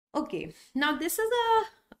Okay, now this is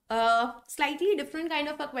a slightly different kind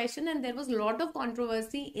of a question, and there was a lot of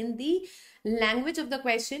controversy in the language of the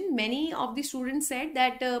question. Many of the students said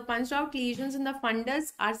that punched out lesions in the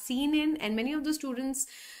fundus are seen in, and many of the students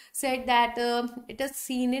said that it is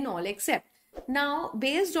seen in all except. Now,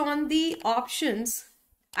 based on the options,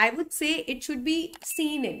 I would say it should be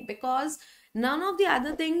seen in, because none of the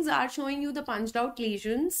other things are showing you the punched out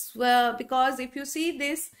lesions. Because if you see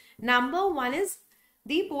this, number one is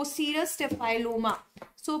the posterior staphyloma.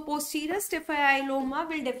 So posterior staphyloma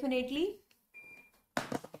will definitely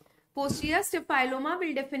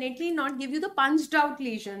not give you the punched out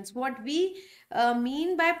lesions. What we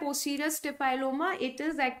mean by posterior staphyloma, it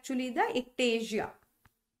is actually the ectasia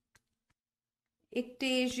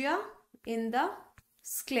in the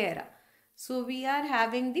sclera. So we are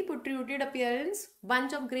having the protruded appearance,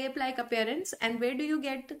 bunch of grape-like appearance. And where do you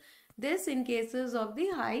get this? In cases of the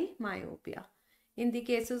high myopia. In the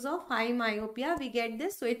cases of high myopia, we get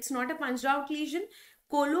this. So it's not a punched out lesion.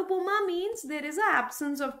 Coloboma means there is an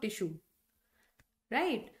absence of tissue,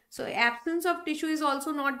 right? So absence of tissue is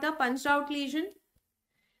also not the punched out lesion.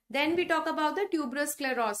 Then we talk about the tuberous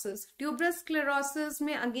sclerosis. Tuberous sclerosis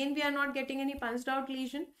may again we are not getting any punched out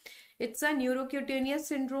lesion. It's a neurocutaneous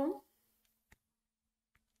syndrome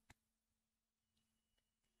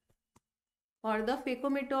or the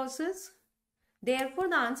phacomatoses. Therefore,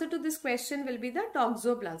 the answer to this question will be the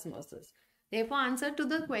toxoplasmosis. Therefore, answer to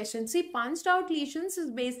the question. See, punched out lesions is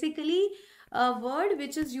basically a word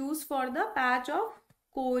which is used for the patch of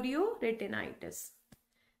chorioretinitis.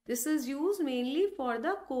 This is used mainly for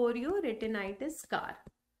the chorioretinitis scar.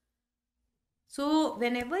 So,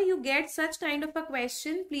 whenever you get such kind of a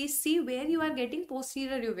question, please see where you are getting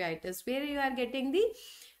posterior uveitis, where you are getting the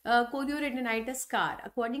chorioretinitis scar.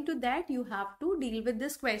 According to that, you have to deal with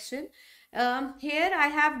this question. Here I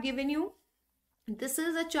have given you, this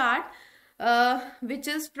is a chart which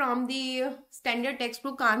is from the standard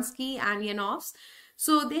textbook Kansky and Yanov's.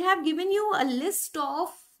 So they have given you a list of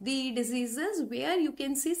the diseases where you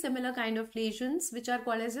can see similar kind of lesions which are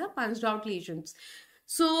called as the punched out lesions.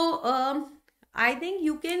 So I think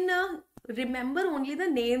you can remember only the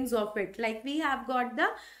names of it. Like we have got the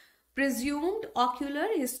presumed ocular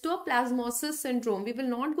histoplasmosis syndrome. We will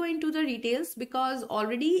not go into the details because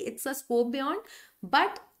already it's a scope beyond,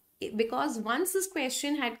 but because once this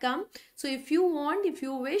question had come, so if you want, if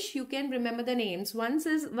you wish, you can remember the names. One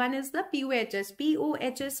is the POHS.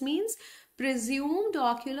 POHS means presumed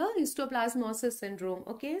ocular histoplasmosis syndrome.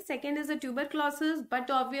 Okay, second is the tuberculosis, but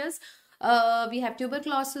obvious. We have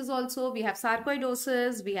tuberculosis also, we have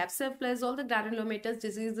sarcoidosis, we have syphilis. All the granulomatous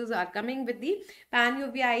diseases are coming with the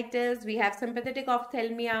panuveitis. We have sympathetic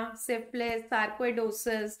ophthalmia, syphilis,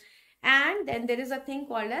 sarcoidosis, and then there is a thing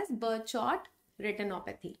called as birdshot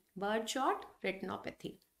retinopathy. Birdshot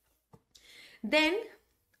retinopathy. Then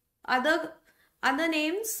other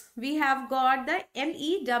names, we have got the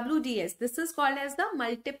MEWDS. This is called as the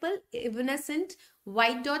multiple evanescent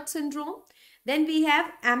white dot syndrome. Then we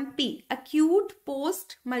have AMP, acute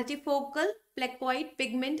post multifocal placoid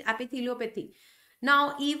pigment epitheliopathy.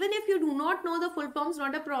 Now, even if you do not know the full forms,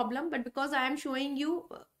 not a problem, but because I am showing you,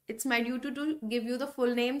 it's my duty to give you the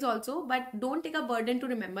full names also, but don't take a burden to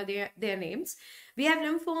remember their names. We have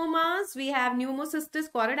lymphomas, we have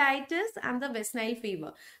pneumocystis choroiditis, and the West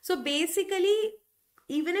fever. So basically,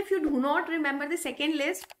 even if you do not remember the second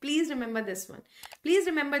list, please remember this one. Please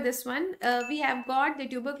remember this one. We have got the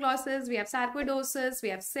tuberculosis, we have sarcoidosis, we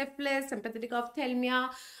have syphilis, sympathetic ophthalmia,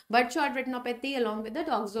 birdshot retinopathy, along with the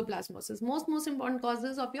toxoplasmosis. Most important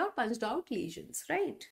causes of your punched out lesions, right?